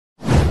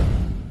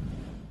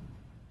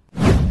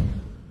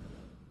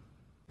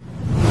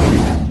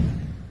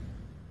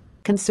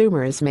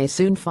Consumers may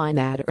soon find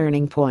that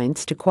earning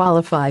points to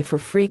qualify for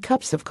free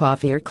cups of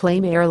coffee or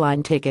claim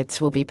airline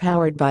tickets will be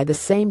powered by the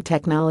same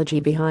technology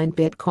behind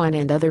Bitcoin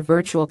and other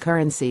virtual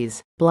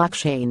currencies,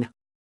 blockchain.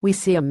 We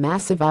see a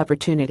massive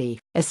opportunity,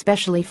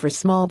 especially for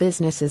small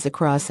businesses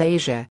across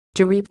Asia,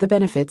 to reap the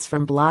benefits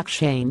from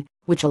blockchain,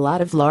 which a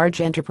lot of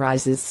large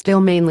enterprises still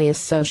mainly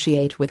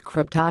associate with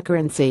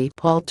cryptocurrency.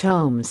 Paul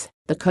Tomes,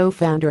 the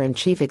co-founder and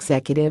chief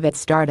executive at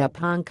startup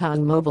Hong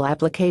Kong mobile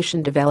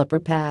application developer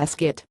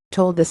PassKit,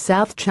 told the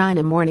South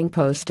China Morning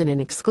Post in an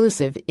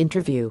exclusive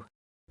interview.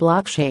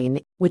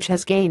 Blockchain, which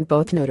has gained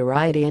both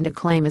notoriety and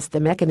acclaim as the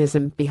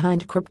mechanism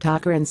behind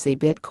cryptocurrency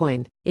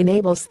Bitcoin,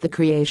 enables the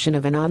creation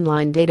of an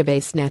online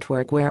database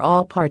network where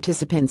all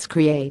participants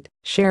create,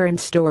 share and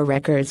store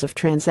records of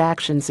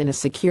transactions in a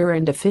secure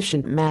and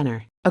efficient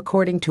manner,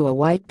 according to a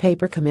white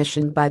paper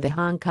commissioned by the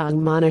Hong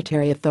Kong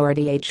Monetary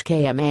Authority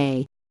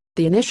 (HKMA).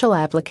 The initial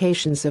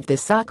applications of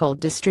this so-called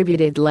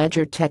distributed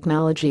ledger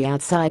technology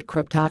outside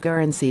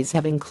cryptocurrencies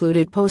have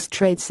included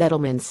post-trade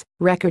settlements,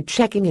 record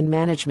checking and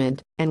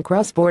management, and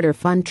cross-border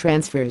fund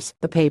transfers,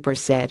 the paper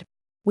said.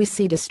 We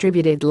see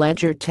distributed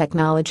ledger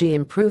technology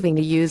improving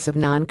the use of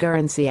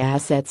non-currency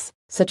assets,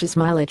 such as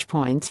mileage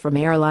points from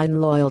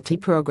airline loyalty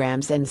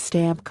programs and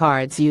stamp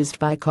cards used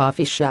by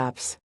coffee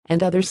shops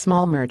and other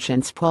small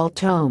merchants. Paul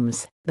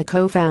Tomes, the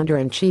co-founder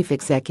and chief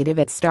executive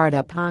at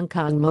startup Hong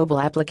Kong mobile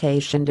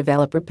application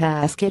developer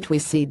PassKit. We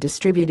see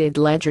distributed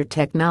ledger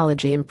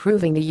technology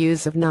improving the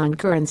use of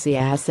non-currency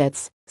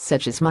assets,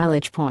 such as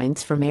mileage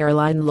points from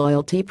airline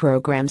loyalty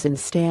programs and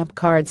stamp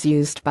cards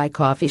used by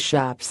coffee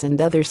shops and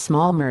other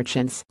small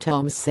merchants,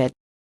 Tomes said.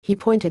 He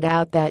pointed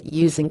out that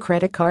using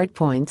credit card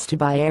points to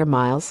buy air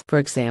miles, for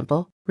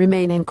example,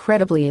 remain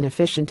incredibly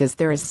inefficient as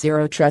there is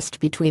zero trust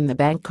between the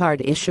bank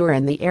card issuer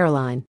and the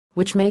airline,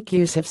 which make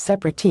use of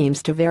separate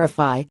teams to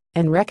verify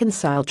and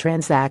reconcile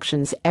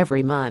transactions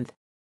every month.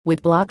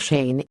 With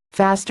blockchain,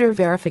 faster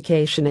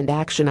verification and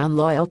action on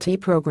loyalty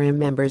program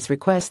members'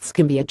 requests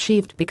can be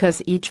achieved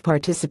because each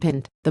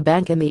participant, the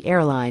bank and the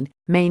airline,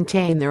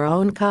 maintain their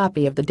own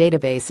copy of the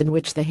database in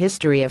which the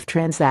history of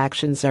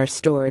transactions are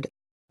stored.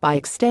 By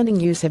extending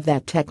use of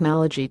that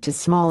technology to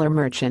smaller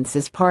merchants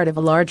as part of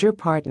a larger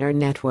partner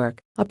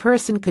network, a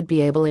person could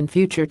be able in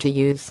future to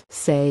use,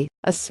 say,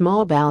 a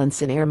small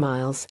balance in air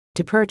miles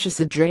to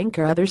purchase a drink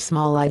or other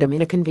small item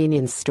in a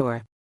convenience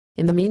store.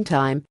 In the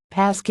meantime,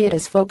 PassKit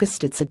has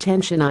focused its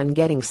attention on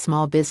getting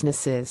small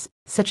businesses,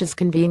 such as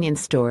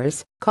convenience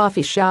stores,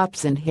 coffee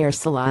shops and hair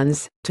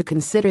salons, to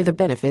consider the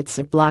benefits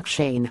of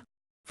blockchain.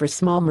 For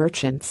small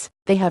merchants,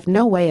 they have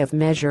no way of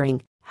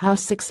measuring how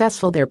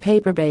successful their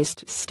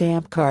paper-based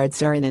stamp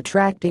cards are in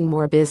attracting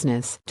more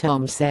business,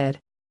 Tomes said.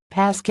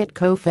 PassKit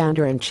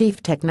co-founder and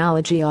chief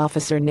technology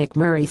officer Nick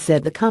Murray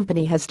said the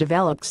company has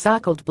developed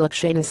so-called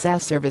blockchain as a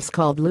service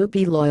called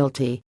Loopy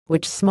Loyalty,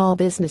 which small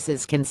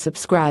businesses can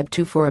subscribe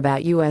to for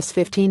about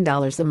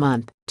 $15 a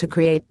month to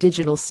create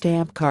digital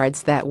stamp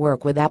cards that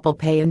work with Apple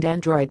Pay and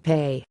Android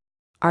Pay.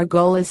 Our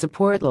goal is to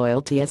support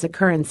loyalty as a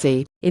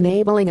currency,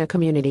 enabling a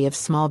community of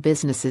small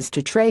businesses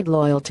to trade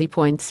loyalty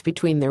points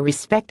between their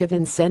respective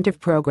incentive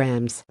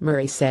programs,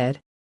 Murray said.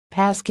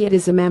 PassKit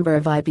is a member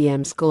of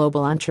IBM's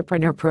Global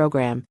Entrepreneur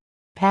Program.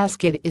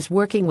 PassKit is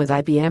working with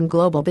IBM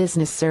Global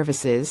Business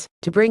Services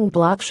to bring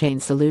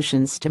blockchain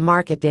solutions to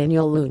market.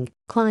 Daniel Leung,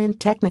 client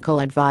technical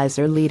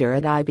advisor leader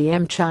at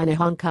IBM China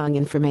Hong Kong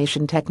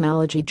information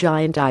technology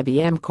giant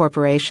IBM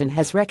Corporation,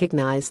 has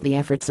recognized the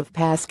efforts of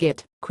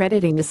PassKit,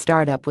 crediting the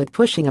startup with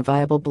pushing a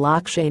viable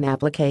blockchain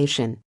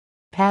application.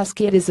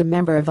 PassKit is a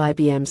member of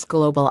IBM's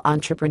Global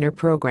Entrepreneur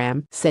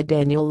Program, said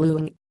Daniel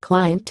Leung,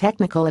 client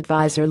technical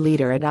advisor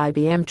leader at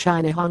IBM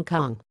China Hong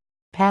Kong.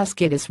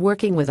 PassKit is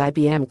working with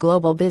IBM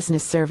Global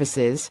Business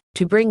Services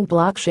to bring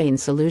blockchain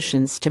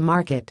solutions to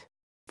market.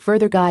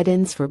 Further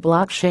guidance for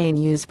blockchain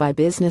use by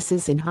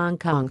businesses in Hong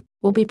Kong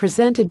will be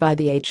presented by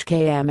the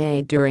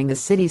HKMA during the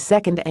city's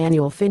second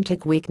annual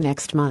FinTech Week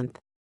next month.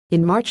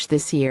 In March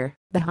this year,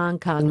 the Hong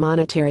Kong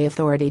Monetary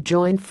Authority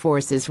joined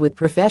forces with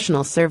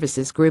professional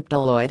services group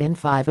Deloitte and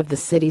 5 of the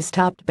city's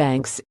top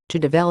banks to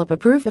develop a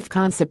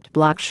proof-of-concept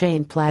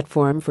blockchain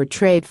platform for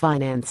trade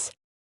finance.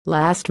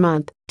 Last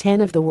month,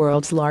 10 of the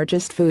world's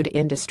largest food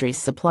industry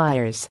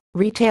suppliers,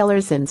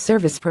 retailers and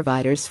service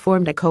providers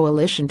formed a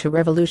coalition to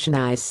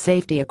revolutionize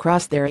safety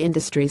across their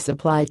industry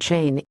supply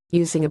chain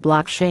using a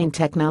blockchain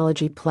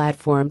technology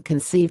platform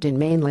conceived in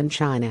mainland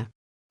China.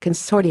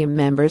 Consortium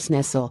members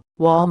Nestle,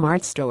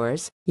 Walmart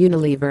stores,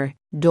 Unilever,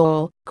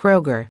 Dole,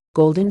 Kroger,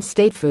 Golden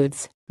State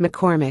Foods,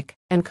 McCormick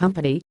and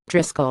Company,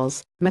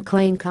 Driscoll's,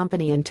 McLean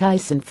Company and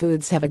Tyson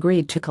Foods have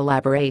agreed to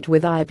collaborate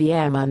with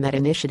IBM on that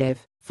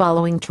initiative,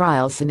 following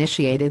trials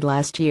initiated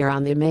last year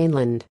on the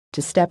mainland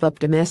to step up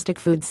domestic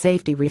food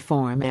safety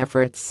reform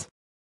efforts.